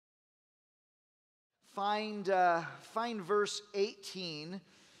Find verse 18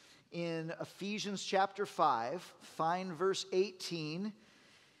 in Ephesians chapter 5. Find verse 18.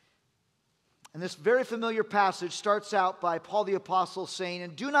 And this very familiar passage starts out by Paul the Apostle saying,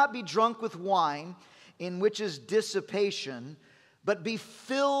 "And do not be drunk with wine, in which is dissipation, but be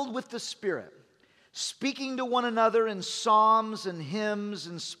filled with the Spirit, speaking to one another in psalms and hymns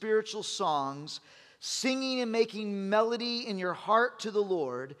and spiritual songs, singing and making melody in your heart to the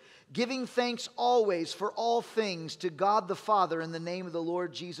Lord, giving thanks always for all things to God the Father in the name of the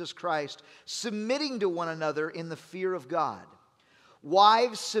Lord Jesus Christ, submitting to one another in the fear of God.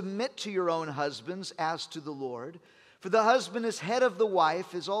 Wives, submit to your own husbands as to the Lord. For the husband is head of the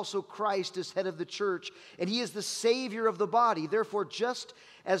wife, as also Christ is head of the church, and he is the Savior of the body. Therefore, just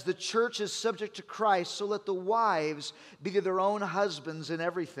as the church is subject to Christ, so let the wives be to their own husbands in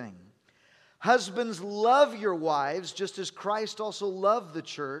everything. Husbands, love your wives, just as Christ also loved the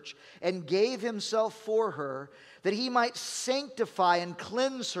church and gave himself for her, that he might sanctify and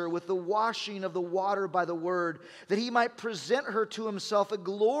cleanse her with the washing of the water by the word, that he might present her to himself a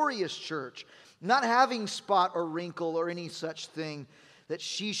glorious church, not having spot or wrinkle or any such thing, that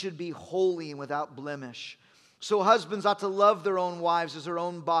she should be holy and without blemish. So husbands ought to love their own wives as their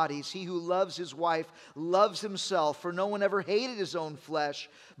own bodies. He who loves his wife loves himself, for no one ever hated his own flesh,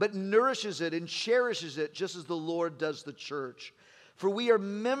 but nourishes it and cherishes it, just as the Lord does the church. For we are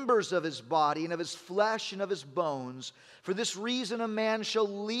members of his body and of his flesh and of his bones. For this reason a man shall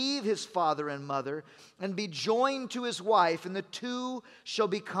leave his father and mother and be joined to his wife, and the two shall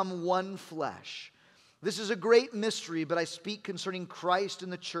become one flesh. This is a great mystery, but I speak concerning Christ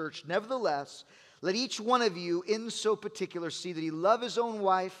and the church. Nevertheless, let each one of you in so particular see that he love his own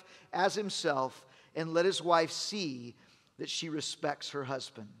wife as himself, and let his wife see that she respects her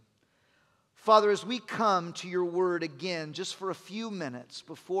husband." Father, as we come to your word again, just for a few minutes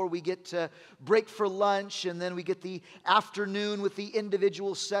before we get to break for lunch, and then we get the afternoon with the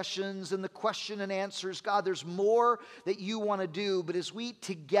individual sessions and the question and answers, God, there's more that you want to do. But as we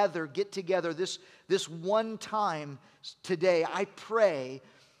get together this one time today, I pray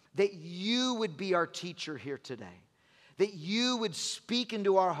that you would be our teacher here today. That you would speak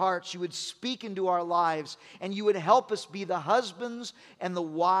into our hearts, you would speak into our lives, and you would help us be the husbands and the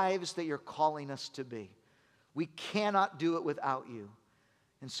wives that you're calling us to be. We cannot do it without you.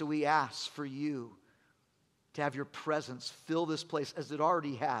 And so we ask for you to have your presence fill this place as it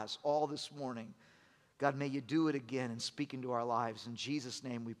already has all this morning. God, may you do it again and speak into our lives. In Jesus'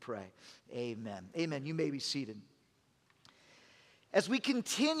 name we pray. Amen. Amen. You may be seated. As we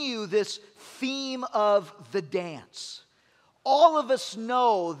continue this theme of the dance, all of us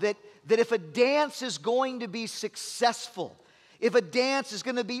know that if a dance is going to be successful, if a dance is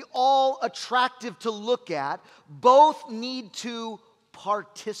going to be all attractive to look at, both need to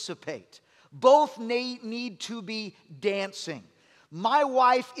participate. Both need to be dancing. My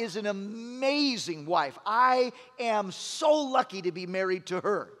wife is an amazing wife. I am so lucky to be married to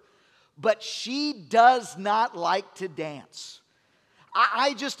her. But she does not like to dance.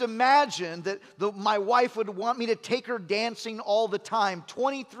 I just imagine that my wife would want me to take her dancing all the time.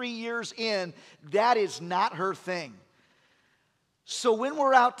 23 years in, that is not her thing. So when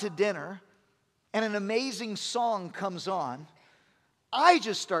we're out to dinner and an amazing song comes on, I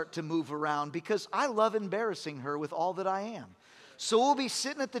just start to move around because I love embarrassing her with all that I am. So we'll be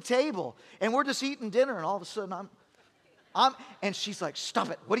sitting at the table and we're just eating dinner, and all of a sudden and she's like,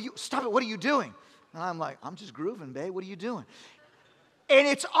 "Stop it, what are you doing?" And I'm like, "I'm just grooving, babe, what are you doing?" And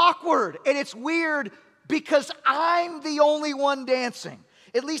it's awkward and it's weird because I'm the only one dancing.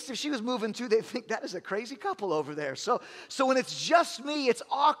 At least if she was moving too, they'd think that is a crazy couple over there. So when it's just me, it's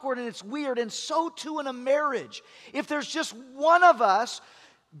awkward and it's weird. And so too in a marriage. If there's just one of us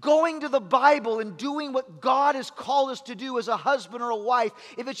going to the Bible and doing what God has called us to do as a husband or a wife,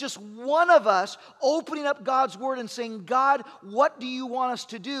 if it's just one of us opening up God's word and saying, "God, what do you want us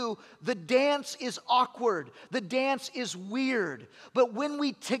to do?" the dance is awkward. The dance is weird. But when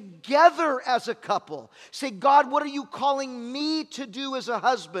we together as a couple say, "God, what are you calling me to do as a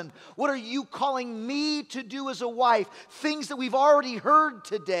husband? What are you calling me to do as a wife?" Things that we've already heard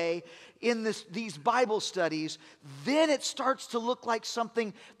today in these Bible studies, then it starts to look like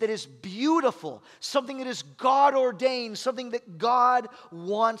something that is beautiful, something that is God ordained, something that God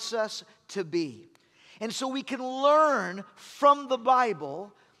wants us to be. And so we can learn from the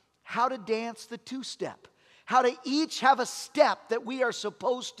Bible how to dance the two-step, how to each have a step that we are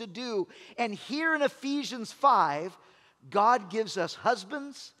supposed to do. And here in Ephesians 5, God gives us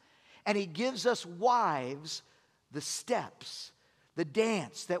husbands and He gives us wives the steps, the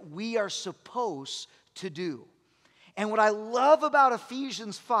dance that we are supposed to do. And what I love about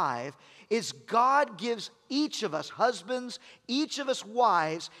Ephesians 5 is God gives each of us, husbands, each of us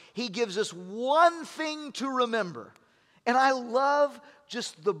wives, He gives us one thing to remember. And I love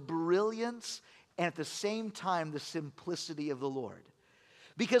just the brilliance and at the same time the simplicity of the Lord.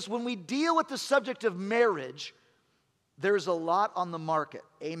 Because when we deal with the subject of marriage, there's a lot on the market.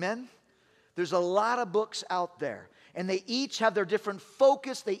 Amen? There's a lot of books out there. And they each have their different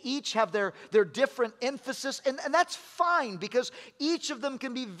focus. They each have their different emphasis. And that's fine because each of them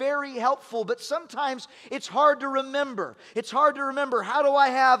can be very helpful. But sometimes it's hard to remember. It's hard to remember, how do I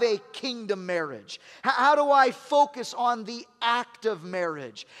have a kingdom marriage? How do I focus on the act of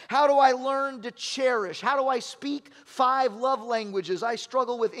marriage? How do I learn to cherish? How do I speak 5 love languages? I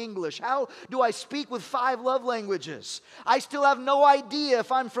struggle with English. How do I speak with 5 love languages? I still have no idea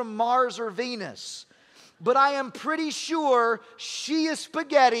if I'm from Mars or Venus. But I am pretty sure she is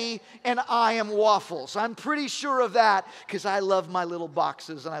spaghetti and I am waffles. I'm pretty sure of that because I love my little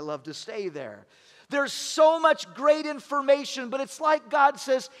boxes and I love to stay there. There's so much great information, but it's like God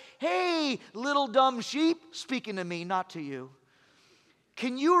says, hey, little dumb sheep, speaking to me, not to you.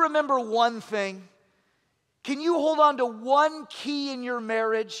 Can you remember one thing? Can you hold on to one key in your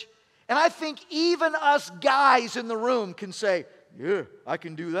marriage? And I think even us guys in the room can say, yeah, I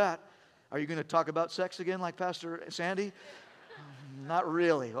can do that. Are you going to talk about sex again like Pastor Sandy? Not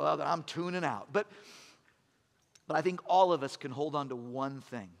really. Well, then I'm tuning out. But I think all of us can hold on to one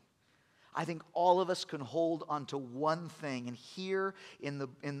thing. I think all of us can hold on to one thing. And here in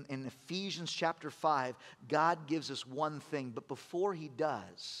Ephesians chapter 5, God gives us one thing. But before He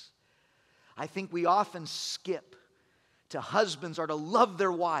does, I think we often skip to husbands are to love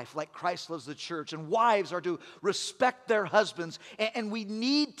their wife like Christ loves the church. And wives are to respect their husbands. And we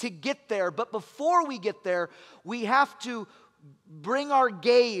need to get there. But before we get there, we have to bring our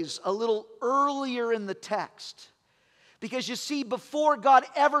gaze a little earlier in the text. Because you see, before God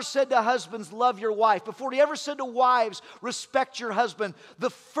ever said to husbands, love your wife, before He ever said to wives, respect your husband, the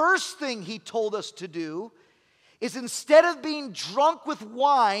first thing He told us to do is instead of being drunk with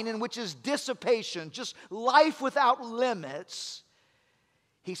wine, and which is dissipation, just life without limits,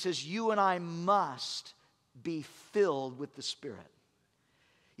 He says you and I must be filled with the Spirit.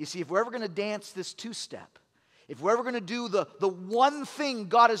 You see, if we're ever going to dance this 2-step, if we're ever going to do the one thing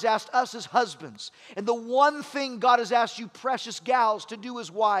God has asked us as husbands, and the one thing God has asked you precious gals to do as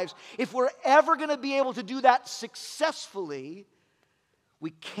wives, if we're ever going to be able to do that successfully,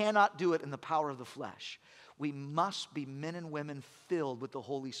 we cannot do it in the power of the flesh. We must be men and women filled with the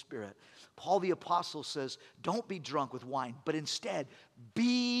Holy Spirit. Paul the Apostle says, don't be drunk with wine, but instead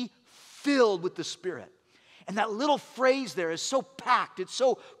be filled with the Spirit. And that little phrase there is so packed, it's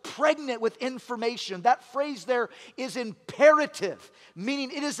so pregnant with information. That phrase there is imperative,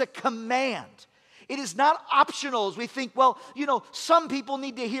 meaning it is a command. It is not optional as we think, well, some people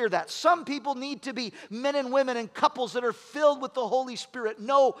need to hear that. Some people need to be men and women and couples that are filled with the Holy Spirit.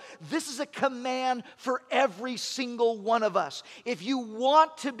 No, this is a command for every single one of us. If you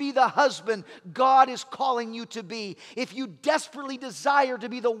want to be the husband God is calling you to be, if you desperately desire to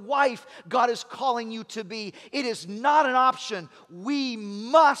be the wife God is calling you to be, it is not an option. We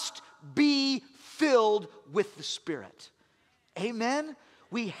must be filled with the Spirit. Amen?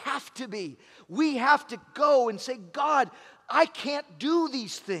 We have to be. We have to go and say, God, I can't do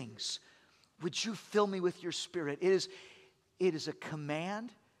these things. Would you fill me with your Spirit? It is a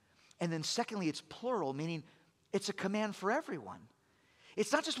command. And then secondly, it's plural, meaning it's a command for everyone.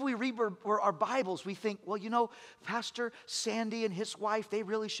 It's not just when we read our Bibles, we think, well, Pastor Sandy and his wife, they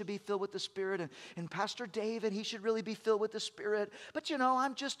really should be filled with the Spirit. And Pastor David, he should really be filled with the Spirit. But,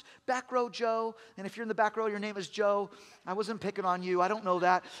 I'm just back row Joe. And if you're in the back row, your name is Joe. I wasn't picking on you. I don't know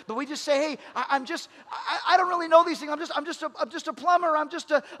that. But we just say, hey, I don't really know these things. I'm just a plumber. I'm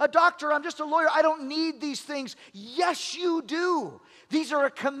just a doctor. I'm just a lawyer. I don't need these things. Yes, you do. These are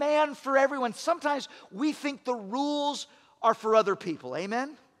a command for everyone. Sometimes we think the rules are for other people.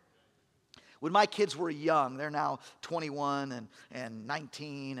 Amen? When my kids were young, they're now 21 and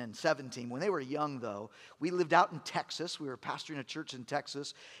 19 and 17. When they were young, though, we lived out in Texas. We were pastoring a church in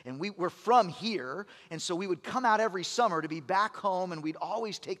Texas, and we were from here. And so we would come out every summer to be back home, and we'd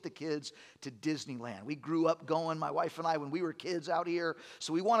always take the kids to Disneyland. We grew up going, my wife and I, when we were kids out here.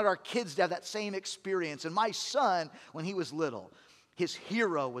 So we wanted our kids to have that same experience. And my son, when he was little, his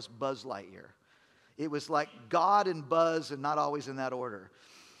hero was Buzz Lightyear. It was like God and Buzz and not always in that order.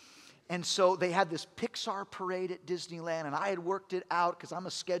 And so they had this Pixar parade at Disneyland, and I had worked it out because I'm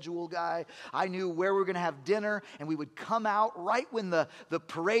a schedule guy. I knew where we were going to have dinner, and we would come out right when the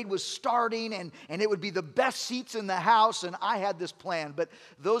parade was starting, and it would be the best seats in the house, and I had this plan. But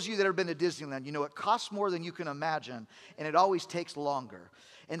those of you that have been to Disneyland, you know it costs more than you can imagine, and it always takes longer.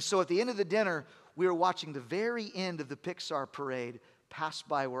 And so at the end of the dinner, we were watching the very end of the Pixar parade pass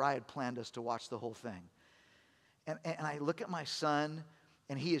by where I had planned us to watch the whole thing. And I look at my son,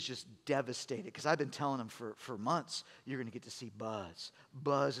 and he is just devastated because I've been telling him for months, you're going to get to see Buzz.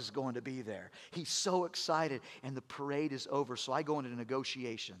 Buzz is going to be there. He's so excited, and the parade is over, so I go into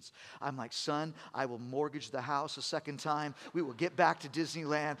negotiations. I'm like, son, I will mortgage the house a second time. We will get back to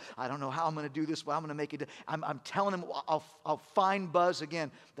Disneyland. I don't know how I'm going to do this, but I'm going to make it. I'm telling him I'll find Buzz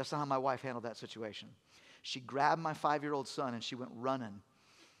again. That's not how my wife handled that situation. She grabbed my 5-year-old son, and she went running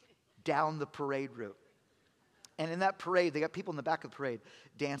down the parade route. And in that parade, they got people in the back of the parade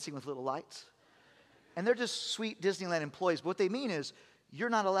dancing with little lights. And they're just sweet Disneyland employees. But what they mean is, you're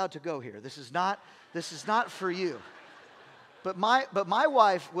not allowed to go here. This is not for you. But my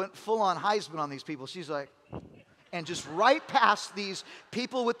wife went full on Heisman on these people. She's like, and just right past these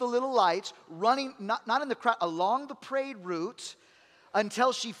people with the little lights, running, not in the crowd, along the parade route,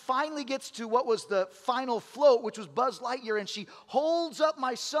 until she finally gets to what was the final float, which was Buzz Lightyear. And she holds up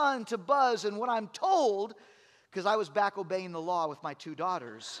my son to Buzz. And what I'm told, because I was back obeying the law with my 2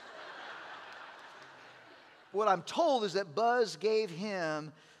 daughters. What I'm told is that Buzz gave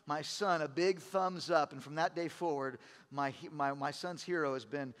him, my son, a big thumbs up. And from that day forward, my son's hero has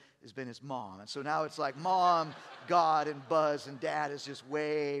been his mom. And so now it's like mom, God, and Buzz, and dad is just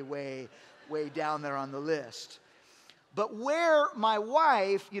way, way, way down there on the list. But where my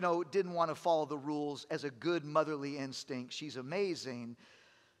wife, didn't want to follow the rules as a good motherly instinct, she's amazing.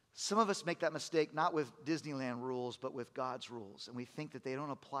 Some of us make that mistake not with Disneyland rules, but with God's rules. And we think that they don't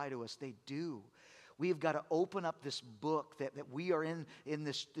apply to us. They do. We have got to open up this book that we are in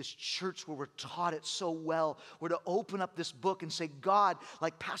this church where we're taught it so well. We're to open up this book and say, God,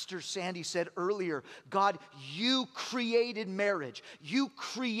 like Pastor Sandy said earlier, God, you created marriage. You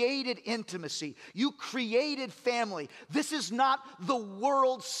created intimacy. You created family. This is not the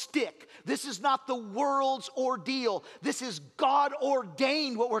world's stick. This is not the world's ordeal. This is God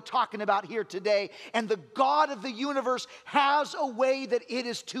ordained, what we're talking about here today. And the God of the universe has a way that it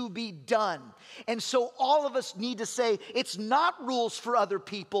is to be done. And so all of us need to say, it's not rules for other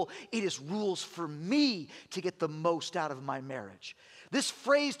people, it is rules for me to get the most out of my marriage. This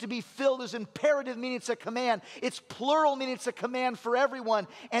phrase, to be filled, is imperative, meaning it's a command. It's plural, meaning it's a command for everyone.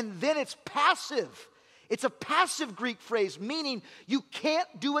 And then it's passive. It's a passive Greek phrase, meaning you can't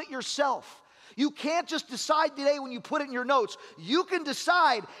do it yourself. You can't just decide today when you put it in your notes. You can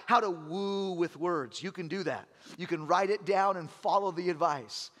decide how to woo with words. You can do that. You can write it down and follow the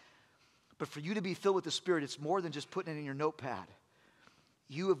advice. But for you to be filled with the Spirit, it's more than just putting it in your notepad.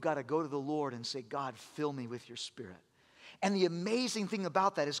 You have got to go to the Lord and say, God, fill me with your Spirit. And the amazing thing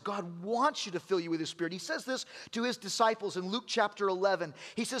about that is God wants you to fill you with His Spirit. He says this to His disciples in Luke chapter 11.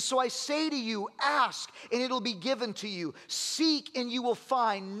 He says, so I say to you, ask and it'll be given to you. Seek and you will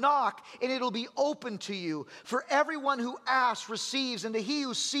find. Knock and it'll be open to you. For everyone who asks receives, and to he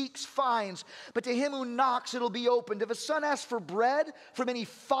who seeks finds. But to him who knocks it'll be opened. If a son asks for bread from any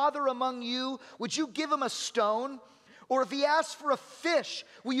father among you, would you give him a stone? Or if he asks for a fish,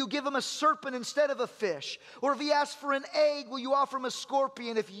 will you give him a serpent instead of a fish? Or if he asks for an egg, will you offer him a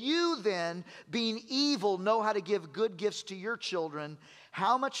scorpion? If you then, being evil, know how to give good gifts to your children,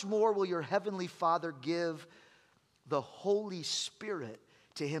 how much more will your heavenly Father give the Holy Spirit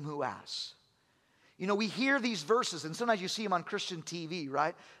to him who asks? We hear these verses, and sometimes you see them on Christian TV,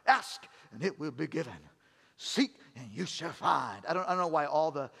 right? Ask, and it will be given. Seek, and you shall find. I don't know why all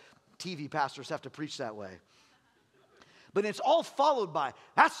the TV pastors have to preach that way. But it's all followed by,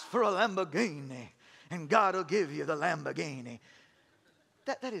 ask for a Lamborghini, and God will give you the Lamborghini.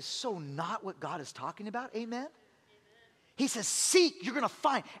 That is so not what God is talking about, amen? He says, seek, you're going to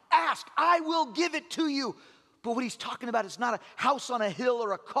find. Ask, I will give it to you. But what he's talking about is not a house on a hill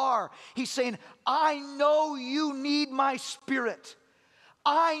or a car. He's saying, I know you need my Spirit.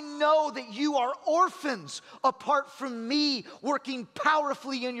 I know that you are orphans apart from me working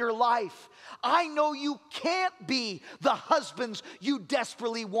powerfully in your life. I know you can't be the husbands you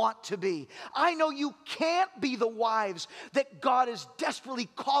desperately want to be. I know you can't be the wives that God is desperately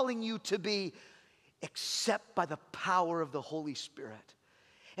calling you to be, except by the power of the Holy Spirit.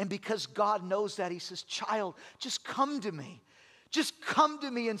 And because God knows that, He says, child, just come to me. Just come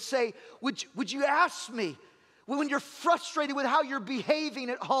to me and say, would you ask me? when you're frustrated with how you're behaving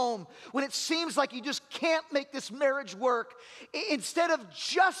at home, when it seems like you just can't make this marriage work, instead of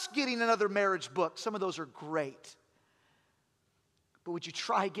just getting another marriage book, some of those are great. But would you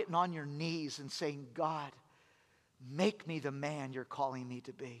try getting on your knees and saying, God, make me the man you're calling me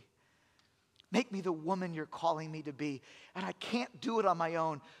to be. Make me the woman you're calling me to be. And I can't do it on my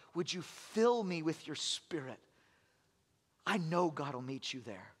own. Would you fill me with your Spirit? I know God will meet you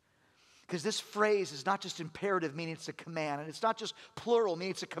there. Because this phrase is not just imperative, meaning it's a command. And it's not just plural,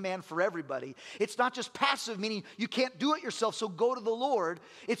 meaning it's a command for everybody. It's not just passive, meaning you can't do it yourself, so go to the Lord.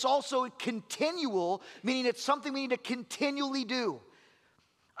 It's also continual, meaning it's something we need to continually do.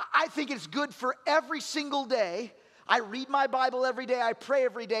 I think it's good for every single day. I read my Bible every day. I pray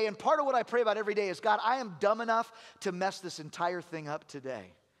every day. And part of what I pray about every day is, God, I am dumb enough to mess this entire thing up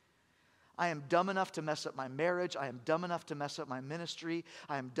today. I am dumb enough to mess up my marriage. I am dumb enough to mess up my ministry.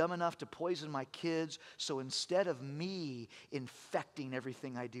 I am dumb enough to poison my kids. So instead of me infecting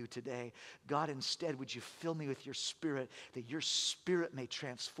everything I do today, God, instead, would you fill me with your Spirit, that your Spirit may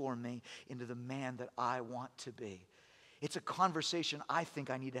transform me into the man that I want to be. It's a conversation I think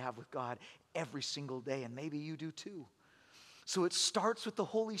I need to have with God every single day, and maybe you do too. So it starts with the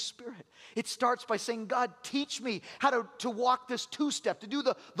Holy Spirit. It starts by saying, God, teach me how to walk this two-step, to do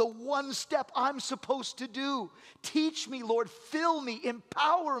the one step I'm supposed to do. Teach me, Lord, fill me,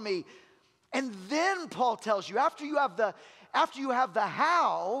 empower me. And then Paul tells you, after you have the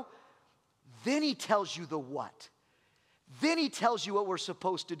how, then he tells you the what. Then he tells you what we're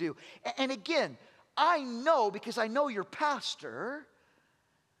supposed to do. And again, I know, because I know your pastor,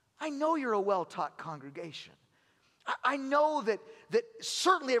 I know you're a well-taught congregation. I know that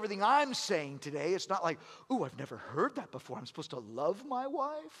certainly everything I'm saying today, it's not like, ooh, I've never heard that before. I'm supposed to love my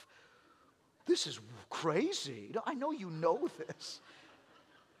wife? This is crazy. I know you know this.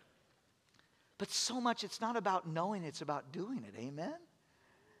 But so much, it's not about knowing, it's about doing it. Amen?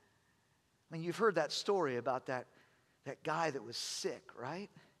 I mean, you've heard that story about that guy that was sick, right?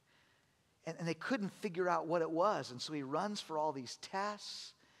 And they couldn't figure out what it was. And so he runs for all these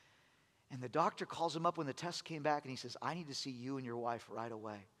tests. And the doctor calls him up when the test came back, and he says, I need to see you and your wife right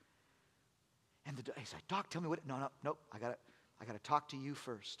away. And he's like, Doc, tell me what. No, I got to talk to you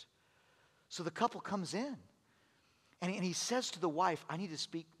first. So the couple comes in. And he says to the wife, I need to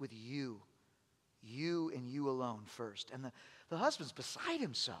speak with you. You and you alone first. And the husband's beside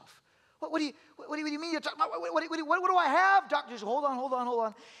himself. What do you mean you're talking about? What do I have? Doctor, just hold on.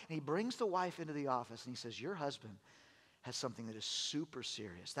 And he brings the wife into the office and he says, your husband has something that is super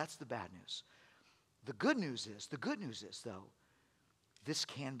serious. That's the bad news. The good news is though, this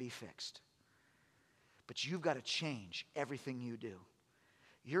can be fixed. But you've got to change everything you do.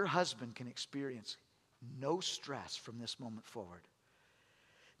 Your husband can experience no stress from this moment forward.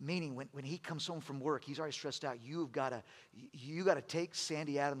 Meaning when he comes home from work, he's already stressed out. You got to take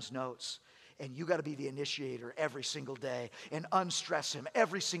Sandy Adams' notes, and you got to be the initiator every single day and unstress him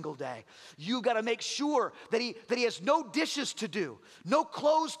every single day. You got to make sure that he has no dishes to do, no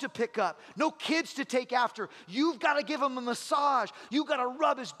clothes to pick up, no kids to take after. You've got to give him a massage. You've got to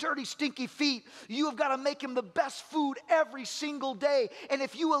rub his dirty, stinky feet. You've got to make him the best food every single day. And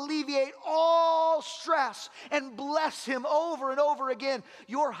if you alleviate all stress and bless him over and over again,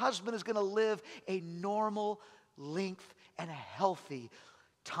 your husband is going to live a normal length and a healthy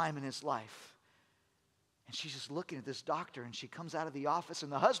time in his life. And she's just looking at this doctor, and she comes out of the office,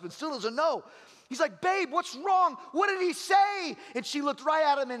 and the husband still doesn't know. He's like, babe, what's wrong? What did he say? And she looked right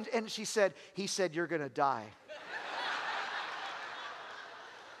at him, and she said, he said, you're going to die.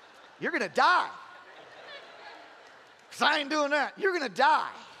 You're going to die. Because I ain't doing that. You're going to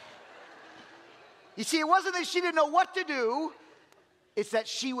die. You see, it wasn't that she didn't know what to do. It's that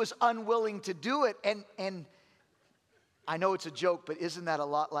she was unwilling to do it. And I know it's a joke, but isn't that a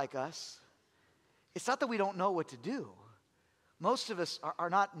lot like us? It's not that we don't know what to do. Most of us are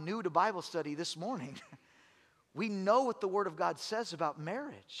not new to Bible study this morning. We know what the Word of God says about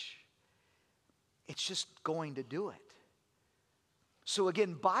marriage. It's just going to do it. So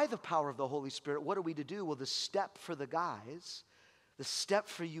again, by the power of the Holy Spirit, what are we to do? Well, the step for the guys, the step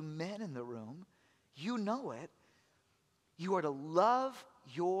for you men in the room, you know it. You are to love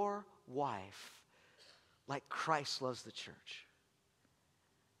your wife like Christ loves the church.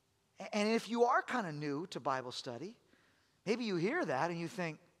 And if you are kind of new to Bible study, maybe you hear that and you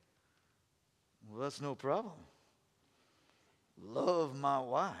think, well, that's no problem. Love my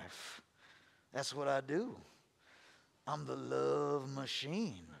wife. That's what I do. I'm the love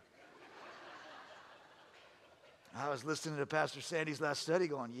machine. I was listening to Pastor Sandy's last study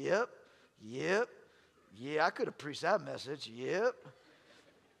going, yep, yeah, I could have preached that message, yep.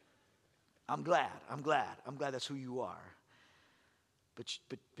 I'm glad that's who you are.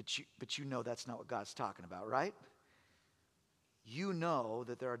 But you know that's not what God's talking about, right? You know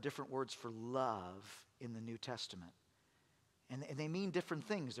that there are different words for love in the New Testament. And they mean different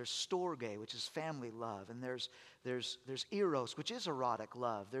things. There's storge, which is family love. And there's eros, which is erotic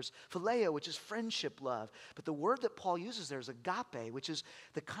love. There's phileo, which is friendship love. But the word that Paul uses there is agape, which is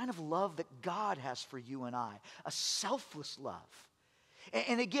the kind of love that God has for you and I. A selfless love.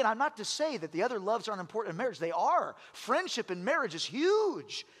 And again, I'm not to say that the other loves aren't important in marriage. They are. Friendship in marriage is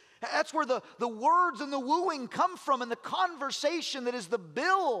huge. That's where the words and the wooing come from, and the conversation that is the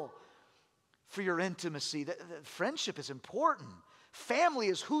bill for your intimacy. The friendship is important. Family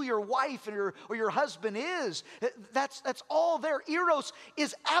is who your wife or your husband is. That's all there. Eros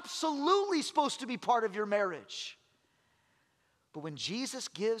is absolutely supposed to be part of your marriage. But when Jesus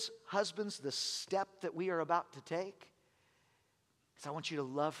gives husbands the step that we are about to take, he says, I want you to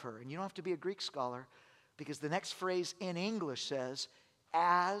love her. And you don't have to be a Greek scholar, because the next phrase in English says,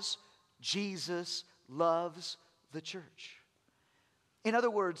 as Jesus loves the church. In other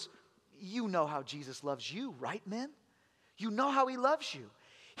words, you know how Jesus loves you, right, men? You know how he loves you.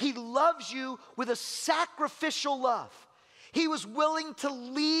 He loves you with a sacrificial love. He was willing to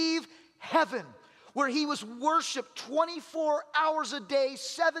leave heaven, where he was worshiped 24 hours a day,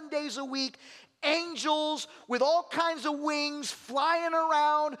 7 days a week, angels with all kinds of wings flying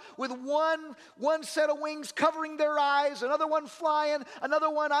around, with one set of wings covering their eyes, another one flying, another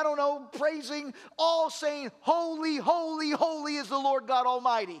one, I don't know, praising, all saying, holy, holy, holy is the Lord God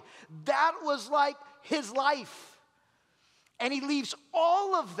Almighty. That was like his life. And he leaves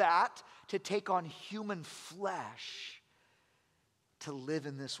all of that to take on human flesh to live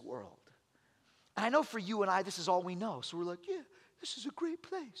in this world. And I know for you and I, this is all we know. So we're like, yeah, this is a great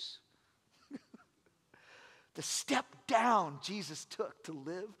place. The step down Jesus took to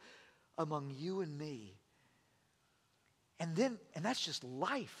live among you and me. And that's just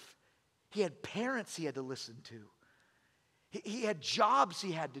life. He had parents he had to listen to. He had jobs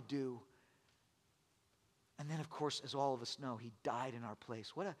he had to do. And then, of course, as all of us know, he died in our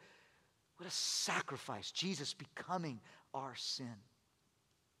place. What a sacrifice. Jesus becoming our sin.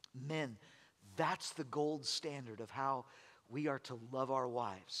 Men, that's the gold standard of how we are to love our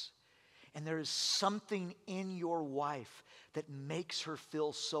wives. And there is something in your wife that makes her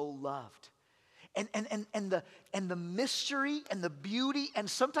feel so loved. And the mystery and the beauty and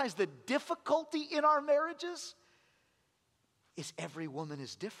sometimes the difficulty in our marriages is every woman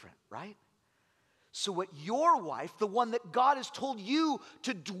is different, right? So what your wife, the one that God has told you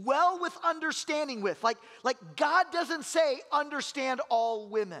to dwell with understanding with, like God doesn't say understand all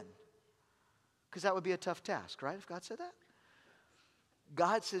women, because that would be a tough task, right, if God said that?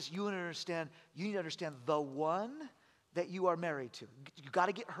 God says you need to understand the one that you are married to. You got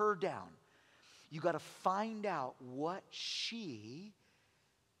to get her down. You got to find out what she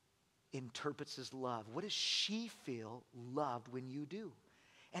interprets as love. What does she feel loved when you do?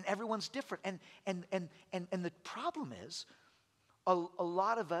 And everyone's different. And the problem is, a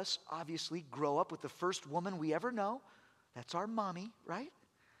lot of us obviously grow up with the first woman we ever know. That's our mommy, right?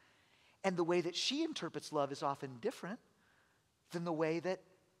 And the way that she interprets love is often different than the way that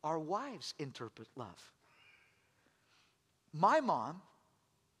our wives interpret love. My mom,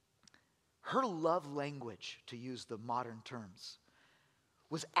 her love language, to use the modern terms,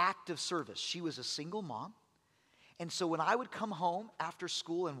 was active service. She was a single mom. And so when I would come home after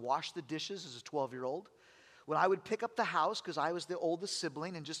school and wash the dishes as a 12-year-old, when I would pick up the house, because I was the oldest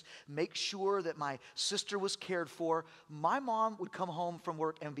sibling, and just make sure that my sister was cared for, my mom would come home from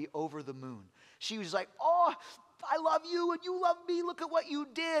work and be over the moon. She was like, oh, I love you and you love me. Look at what you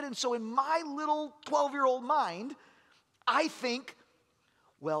did. And so in my little 12-year-old mind, I think,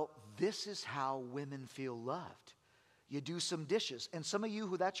 well, this is how women feel loved. You do some dishes. And some of you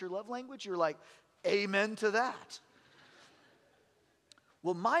who that's your love language, you're like, amen to that.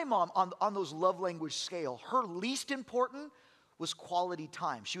 Well, my mom, on those love language scale, her least important was quality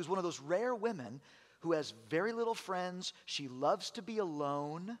time. She was one of those rare women who has very little friends. She loves to be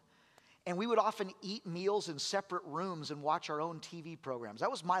alone. And we would often eat meals in separate rooms and watch our own TV programs. That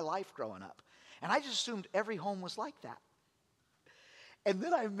was my life growing up. And I just assumed every home was like that. And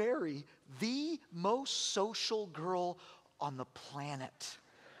then I marry the most social girl on the planet.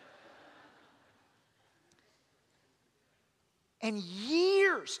 And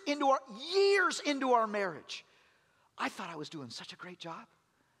years into our marriage, I thought I was doing such a great job.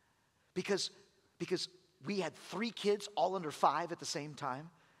 Because we had 3 kids, all under 5 at the same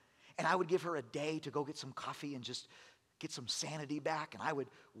time. And I would give her a day to go get some coffee and just get some sanity back. And I would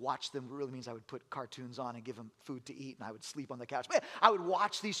watch them. It really means I would put cartoons on and give them food to eat. And I would sleep on the couch. Man, I would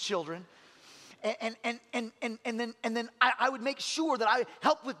watch these children. And then I would make sure that I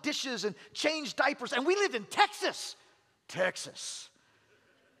helped with dishes and change diapers. And we lived in Texas. Texas.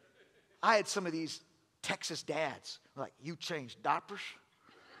 I had some of these Texas dads. Like, you change diapers?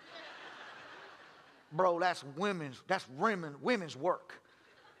 Bro, that's women's work.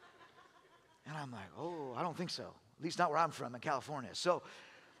 And I'm like, oh, I don't think so. At least not where I'm from in California. So,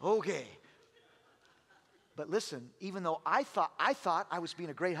 okay. But listen, even though I thought I was being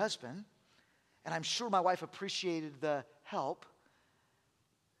a great husband, and I'm sure my wife appreciated the help,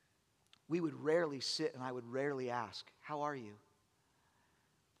 we would rarely sit and I would rarely ask, how are you?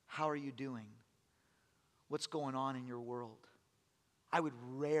 How are you doing? What's going on in your world? I would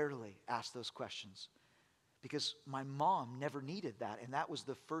rarely ask those questions because my mom never needed that, and that was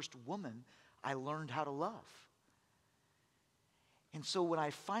the first woman I learned how to love. And so when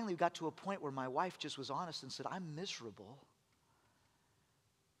I finally got to a point where my wife just was honest and said, I'm miserable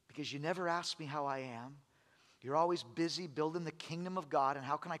because you never ask me how I am. You're always busy building the kingdom of God, and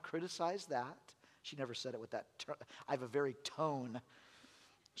how can I criticize that? She never said it with that I have a very tone.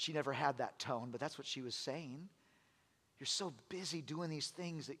 She never had that tone, but that's what she was saying. You're so busy doing these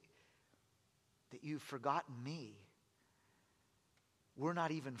things that you've forgotten me. We're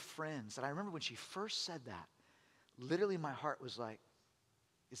not even friends. And I remember when she first said that, literally my heart was like,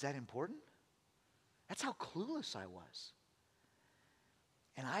 is that important? That's how clueless I was.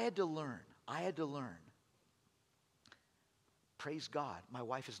 And I had to learn. Praise God, my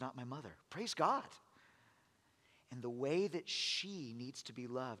wife is not my mother. Praise God. And the way that she needs to be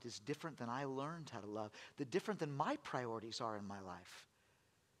loved is different than I learned how to love, different than my priorities are in my life.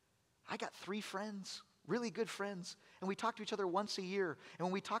 I got 3 friends, really good friends, and we talk to each other once a year. And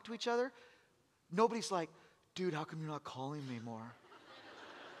when we talk to each other, nobody's like, dude, how come you're not calling me more?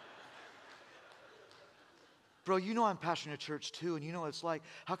 Bro, you know I'm passionate at church too, and you know what it's like.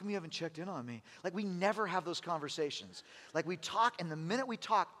 How come you haven't checked in on me? Like, we never have those conversations. Like, we talk, and the minute we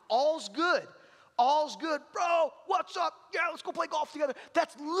talk, all's good. All's good. Bro, what's up? Yeah, let's go play golf together.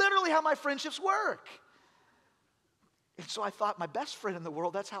 That's literally how my friendships work. And so I thought my best friend in the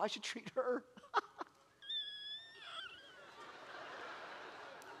world, that's how I should treat her.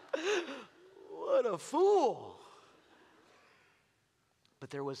 What a fool. But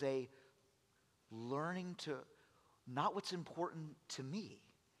there was a learning to, not what's important to me,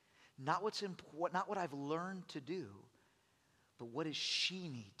 not what I've learned to do, but what does she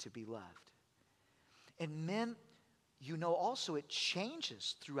need to be loved? And men, you know also it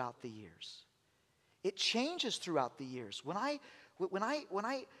changes throughout the years. It changes throughout the years. My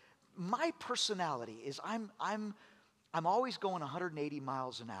personality is I'm always going 180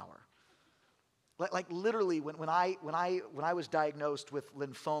 miles an hour. Like literally, when I was diagnosed with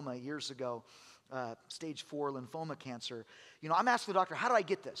lymphoma years ago, stage 4 lymphoma cancer, I'm asking the doctor, how do I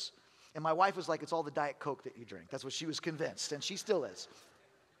get this? And my wife was like, it's all the Diet Coke that you drink. That's what she was convinced, and she still is.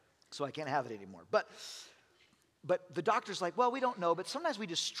 So I can't have it anymore. But the doctor's like, well, we don't know, but sometimes we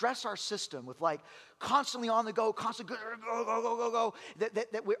just stress our system with like constantly on the go, constantly go,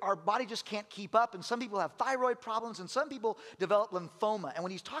 that our body just can't keep up. And some people have thyroid problems, and some people develop lymphoma. And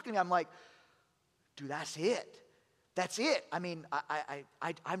when he's talking to me, I'm like, dude, that's it. That's it. I mean,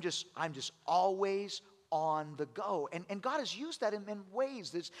 I'm just always on the go. And God has used that in ways.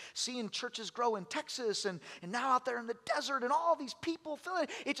 There's seeing churches grow in Texas and now out there in the desert and all these people filling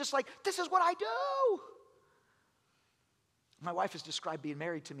it. It's just like, this is what I do. My wife has described being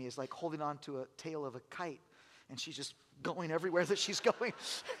married to me as like holding on to a tail of a kite, and she's just going everywhere that she's going.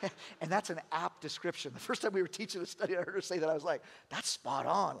 And that's an apt description. The first time we were teaching a study, I heard her say that. I was like, that's spot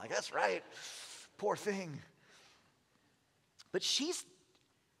on. Like, that's right. Poor thing. But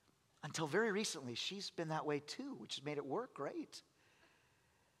until very recently, she's been that way too, which has made it work great.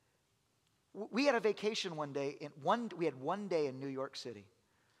 We had a vacation one day. We had one day in New York City.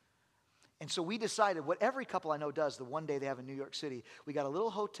 And so we decided, what every couple I know does the one day they have in New York City, we got a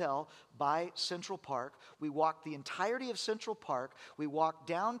little hotel by Central Park. We walked the entirety of Central Park. We walked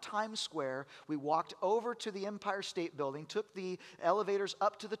down Times Square. We walked over to the Empire State Building, took the elevators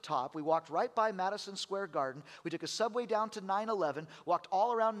up to the top. We walked right by Madison Square Garden. We took a subway down to 9/11, walked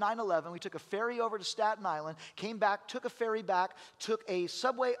all around 9/11. We took a ferry over to Staten Island, came back, took a ferry back, took a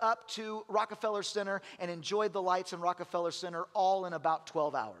subway up to Rockefeller Center, and enjoyed the lights in Rockefeller Center all in about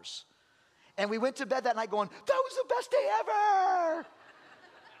 12 hours. And we went to bed that night going, that was the best day ever.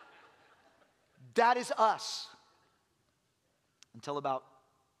 That is us. Until about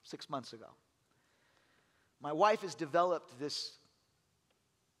 6 months ago. My wife has developed this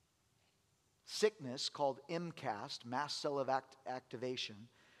sickness called MCAS, mast cell activation,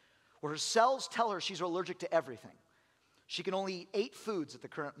 where her cells tell her she's allergic to everything. She can only eat 8 foods at the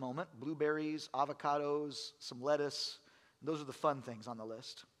current moment: blueberries, avocados, some lettuce. Those are the fun things on the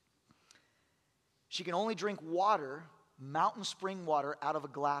list. She can only drink water, mountain spring water, out of a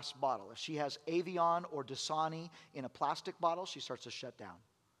glass bottle. If she has Evian or Dasani in a plastic bottle, she starts to shut down.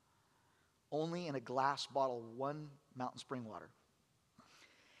 Only in a glass bottle, 1 mountain spring water.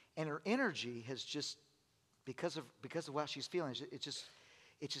 And her energy has just, because of what she's feeling, it's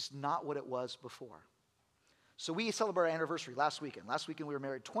just not what it was before. So we celebrated our anniversary last weekend. Last weekend we were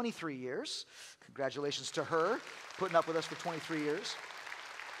married 23 years. Congratulations to her, putting up with us for 23 years.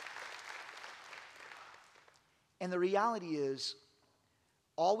 And the reality is,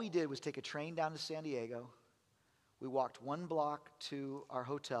 all we did was take a train down to San Diego. We walked 1 block to our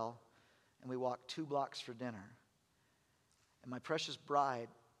hotel, and we walked 2 blocks for dinner. And my precious bride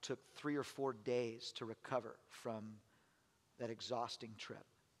took 3 or 4 days to recover from that exhausting trip.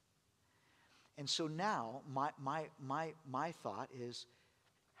 And so now, my thought is,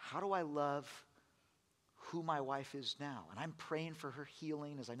 how do I love who my wife is now? And I'm praying for her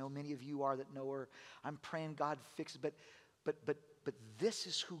healing, as I know many of you are that know her. I'm praying God fixes it. But this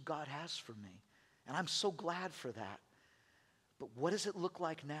is who God has for me. And I'm so glad for that. But what does it look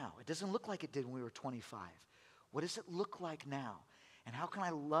like now? It doesn't look like it did when we were 25. What does it look like now? And how can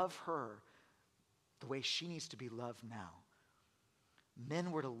I love her the way she needs to be loved now?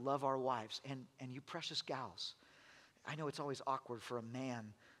 Men were to love our wives, and you precious gals. I know it's always awkward for a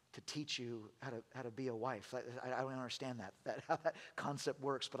man to teach you how to be a wife. I don't understand how that concept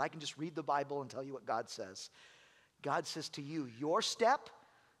works, but I can just read the Bible and tell you what God says. God says to you, your step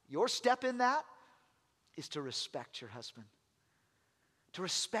in that is to respect your husband. To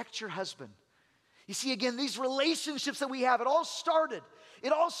respect your husband. You see, again, these relationships that we have, it all started,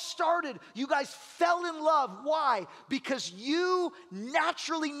 you guys fell in love. Why? Because you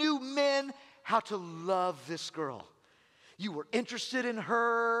naturally knew, men, how to love this girl. You were interested in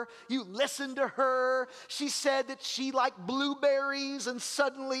her. You listened to her. She said that she liked blueberries, and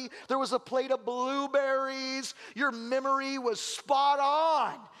suddenly there was a plate of blueberries. Your memory was spot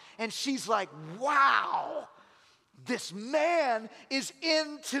on. And she's like, wow, this man is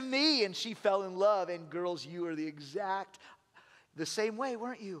into me. And she fell in love. And girls, you are the same way,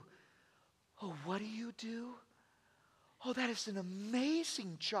 weren't you? Oh, what do you do? Oh, that is an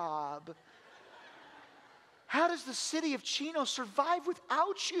amazing job. How does the city of Chino survive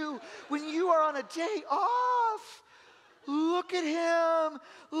without you when you are on a day off? Look at him.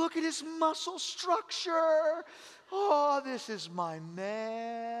 Look at his muscle structure. Oh, this is my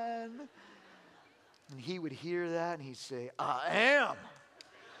man. And he would hear that and he'd say, I am.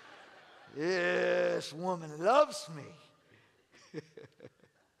 This woman loves me.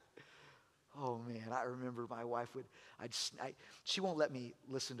 Oh, man, I remember my wife she won't let me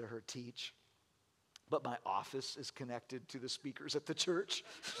listen to her teach. But my office is connected to the speakers at the church.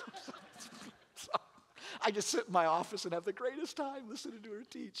 So I just sit in my office and have the greatest time listening to her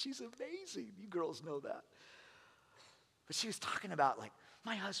teach. She's amazing. You girls know that. But she was talking about, like,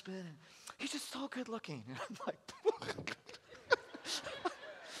 my husband, and he's just so good looking. And I'm like,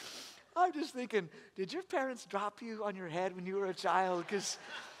 I'm just thinking, did your parents drop you on your head when you were a child? Because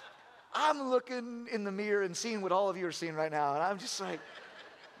I'm looking in the mirror and seeing what all of you are seeing right now. And I'm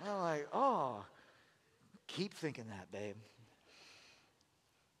like, oh. Keep thinking that, babe.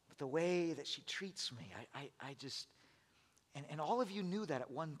 But the way that she treats me, I just, and all of you knew that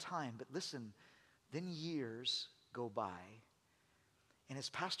at one time, but listen, then years go by, and as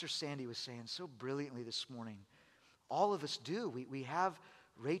Pastor Sandy was saying so brilliantly this morning, all of us do. We have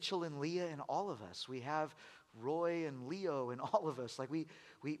Rachel and Leah in all of us. We have Roy and Leo in all of us. Like we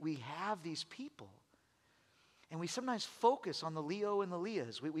have these people. And we sometimes focus on the Leo and the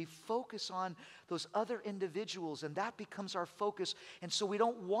Leahs. We focus on those other individuals, and that becomes our focus. And so we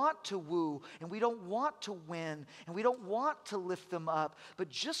don't want to woo, and we don't want to win, and we don't want to lift them up. But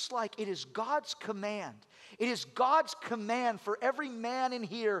just like it is God's command, it is God's command for every man in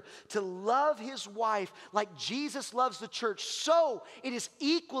here to love his wife like Jesus loves the church. So it is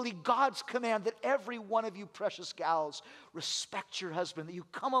equally God's command that every one of you precious gals respect your husband, that you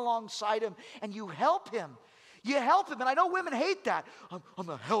come alongside him and you help him. You help him, and I know women hate that. I'm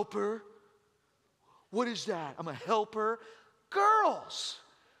a helper. What is that? I'm a helper. Girls,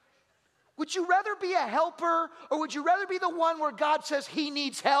 would you rather be a helper, or would you rather be the one where God says he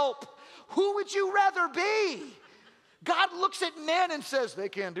needs help? Who would you rather be? God looks at men and says, they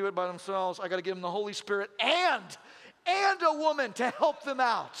can't do it by themselves. I got to give them the Holy Spirit and a woman to help them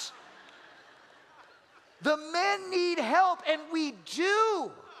out. The men need help, and we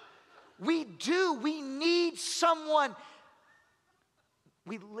do. We do. We need someone.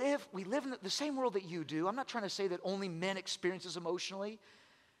 we live in the same world that you do. I'm not trying to say that only men experience this emotionally,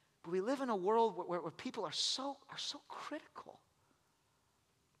 but we live in a world where people are so critical.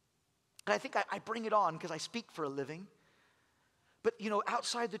 And I think I bring it on because I speak for a living. But,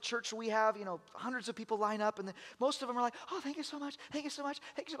 outside the church we have, hundreds of people line up, and most of them are like, oh, thank you so much, thank you so much,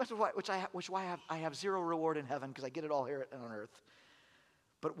 thank you so much, which I have zero reward in heaven because I get it all here on earth.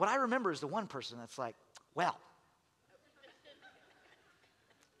 But what I remember is the one person that's like, well.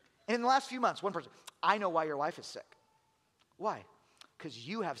 And in the last few months, one person, I know why your wife is sick. Why? Because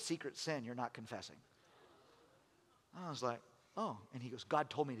you have secret sin you're not confessing. I was like, oh. And he goes, God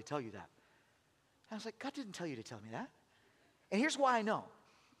told me to tell you that. I was like, God didn't tell you to tell me that. And here's why I know.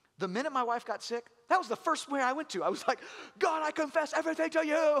 The minute my wife got sick, that was the first where I went to. I was like, God, I confess everything to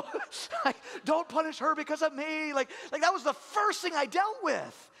you. Like, don't punish her because of me. Like that was the first thing I dealt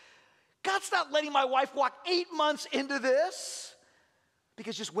with. God's not letting my wife walk 8 months into this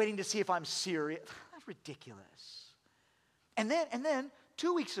because just waiting to see if I'm serious. That's ridiculous. And then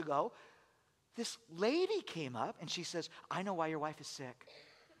 2 weeks ago, this lady came up and she says, I know why your wife is sick.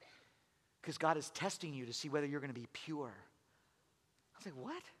 Because God is testing you to see whether you're going to be pure. I was like,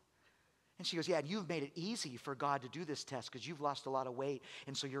 what? And she goes, yeah, and you've made it easy for God to do this test because you've lost a lot of weight,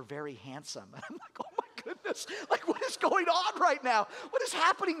 and so you're very handsome. And I'm like, oh my goodness, like what is going on right now? What is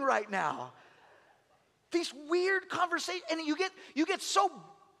happening right now? These weird conversations, and you get so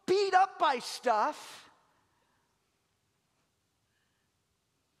beat up by stuff.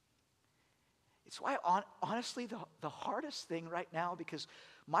 It's why, honestly, the hardest thing right now, because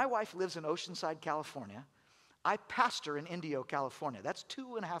my wife lives in Oceanside, California. I pastor in Indio, California. That's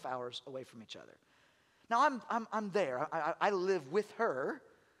 2.5 hours away from each other. Now, I'm there. I live with her.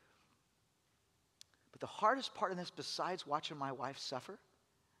 But the hardest part in this, besides watching my wife suffer,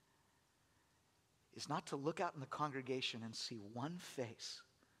 is not to look out in the congregation and see one face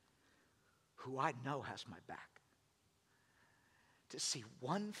who I know has my back. To see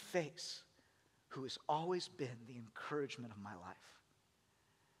one face who has always been the encouragement of my life.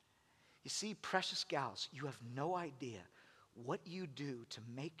 You see, precious gals, you have no idea what you do to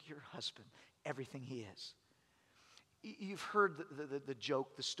make your husband everything he is. You've heard the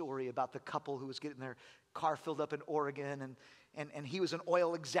joke, the story about the couple who was getting their car filled up in Oregon, and he was an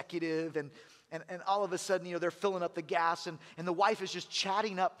oil executive, and all of a sudden, they're filling up the gas, and the wife is just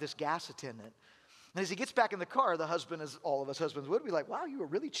chatting up this gas attendant. And as he gets back in the car, the husband, as all of us husbands would, be like, wow, you were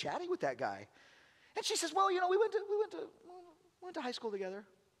really chatting with that guy. And she says, well, we went to high school together.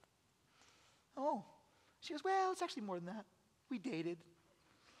 Oh. She goes, well, it's actually more than that. We dated.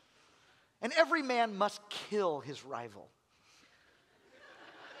 And every man must kill his rival.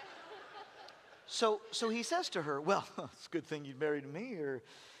 So he says to her, well, it's a good thing you'd married me, or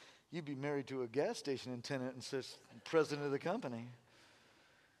you'd be married to a gas station attendant and says, president of the company.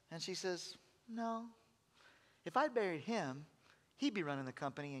 And she says, no. If I'd married him, he'd be running the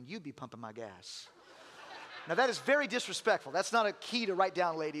company and you'd be pumping my gas. Now, that is very disrespectful. That's not a key to write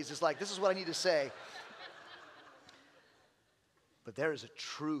down, ladies. It's like, this is what I need to say. But there is a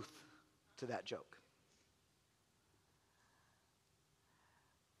truth to that joke.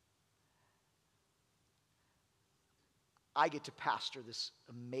 I get to pastor this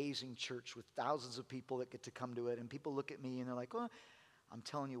amazing church with thousands of people that get to come to it, and people look at me and they're like, oh, I'm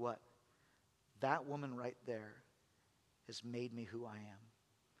telling you what, that woman right there has made me who I am.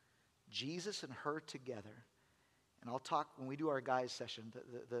 Jesus and her together. And I'll talk when we do our guys session,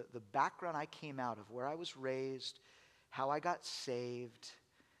 the background I came out of, where I was raised, how I got saved.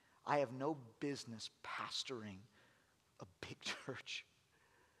 I have no business pastoring a big church.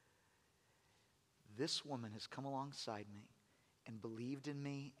 This woman has come alongside me and believed in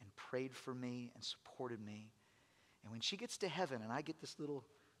me and prayed for me and supported me. And when she gets to heaven and I get this little,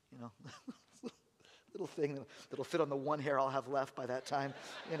 little thing that'll fit on the one hair I'll have left by that time,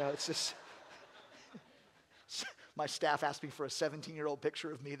 it's just... My staff asked me for a 17-year-old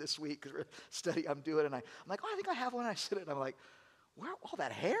picture of me this week because we're study I'm doing, and I'm like, oh, I think I have one. I said it, and I'm like, where all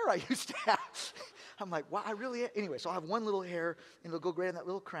that hair I used to have? I'm like, wow, I really, anyway, so I'll have one little hair, and it'll go great in that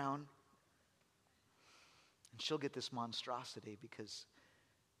little crown, and she'll get this monstrosity because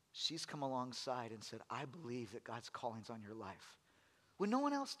she's come alongside and said, I believe that God's calling's on your life. When no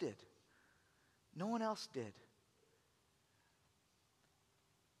one else did. No one else did.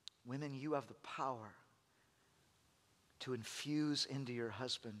 Women, you have the power to infuse into your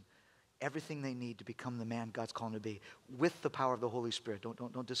husband everything they need to become the man God's calling to be, with the power of the Holy Spirit.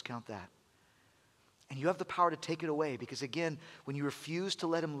 Don't discount that. And you have the power to take it away, because again, when you refuse to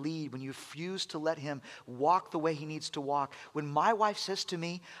let him lead, when you refuse to let him walk the way he needs to walk, when my wife says to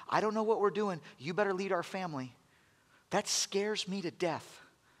me, I don't know what we're doing, you better lead our family. That scares me to death.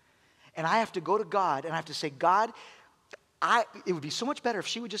 And I have to go to God and I have to say, God, it would be so much better if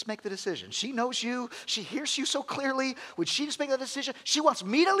she would just make the decision. She knows you. She hears you so clearly. Would she just make that decision? She wants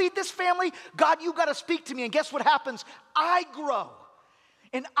me to lead this family. God, you got to speak to me. And guess what happens? I grow.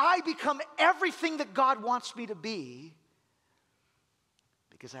 And I become everything that God wants me to be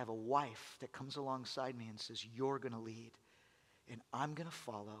because I have a wife that comes alongside me and says, you're going to lead and I'm going to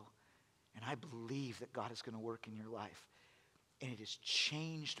follow. And I believe that God is going to work in your life. And it has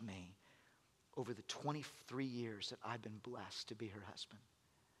changed me over the 23 years that I've been blessed to be her husband.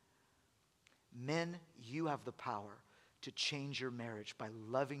 Men, you have the power to change your marriage by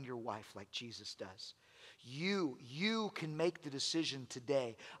loving your wife like Jesus does. You can make the decision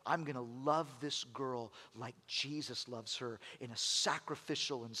today, I'm going to love this girl like Jesus loves her in a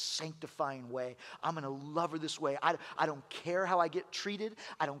sacrificial and sanctifying way. I'm going to love her this way. I don't care how I get treated.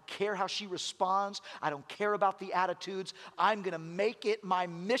 I don't care how she responds. I don't care about the attitudes. I'm going to make it my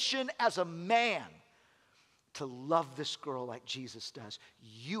mission as a man to love this girl like Jesus does.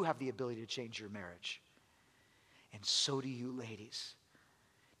 You have the ability to change your marriage. And so do you, ladies.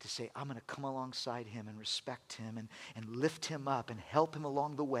 To say, I'm going to come alongside him and respect him and lift him up and help him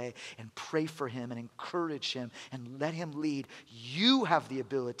along the way and pray for him and encourage him and let him lead. You have the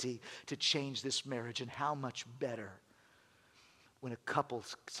ability to change this marriage, and how much better when a couple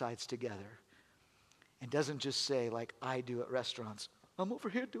sides together and doesn't just say, like I do at restaurants, I'm over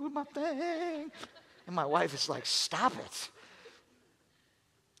here doing my thing. And my wife is like, stop it.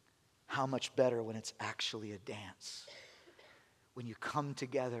 How much better when it's actually a dance. When you come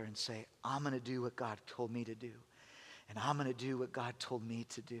together and say, I'm going to do what God told me to do. And I'm going to do what God told me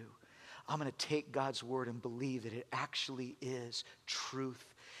to do. I'm going to take God's word and believe that it actually is truth.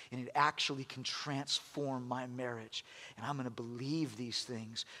 And it actually can transform my marriage. And I'm going to believe these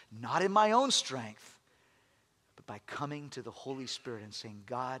things, not in my own strength, but by coming to the Holy Spirit and saying,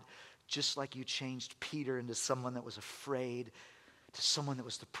 God, just like you changed Peter into someone that was afraid, to someone that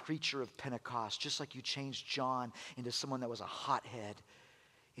was the preacher of Pentecost, just like you changed John into someone that was a hothead,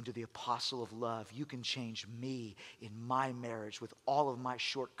 into the apostle of love. You can change me in my marriage with all of my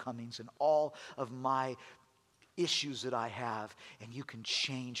shortcomings and all of my issues that I have, and you can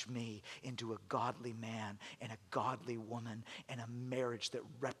change me into a godly man and a godly woman and a marriage that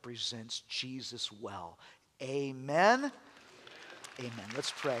represents Jesus well. Amen? Amen.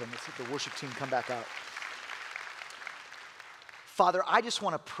 Let's pray, and let's let the worship team come back out. Father, I just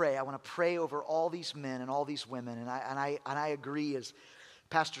want to pray. I want to pray over all these men and all these women. And I agree, as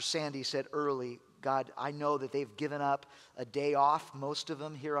Pastor Sandy said early, God, I know that they've given up a day off, most of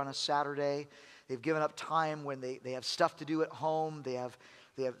them here on a Saturday. They've given up time when they have stuff to do at home. They have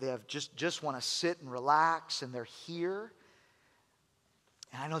just want to sit and relax, and they're here.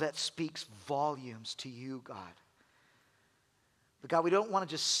 And I know that speaks volumes to you, God. But God, we don't want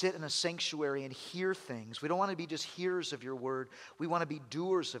to just sit in a sanctuary and hear things. We don't want to be just hearers of your word. We want to be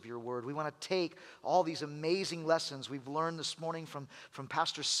doers of your word. We want to take all these amazing lessons we've learned this morning from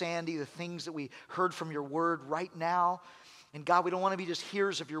Pastor Sandy, the things that we heard from your word right now. And God, we don't want to be just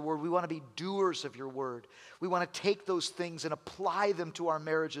hearers of your word. We want to be doers of your word. We want to take those things and apply them to our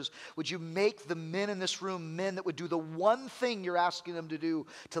marriages. Would you make the men in this room men that would do the one thing you're asking them to do,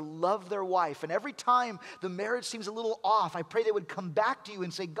 to love their wife? And every time the marriage seems a little off, I pray they would come back to you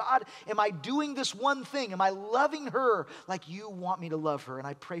and say, God, am I doing this one thing? Am I loving her like you want me to love her? And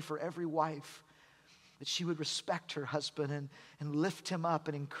I pray for every wife that she would respect her husband and lift him up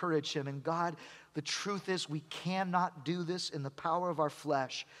and encourage him. And God, the truth is we cannot do this in the power of our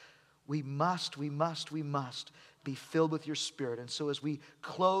flesh. We must be filled with your Spirit. And so as we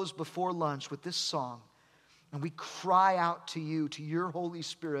close before lunch with this song, and we cry out to you, to your Holy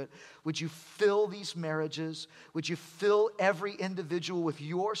Spirit, would you fill these marriages? Would you fill every individual with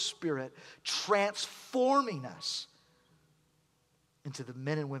your Spirit, transforming us into the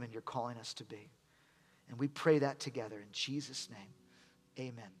men and women you're calling us to be? And we pray that together in Jesus' name.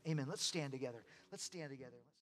 Amen. Amen. Let's stand together. Let's stand together.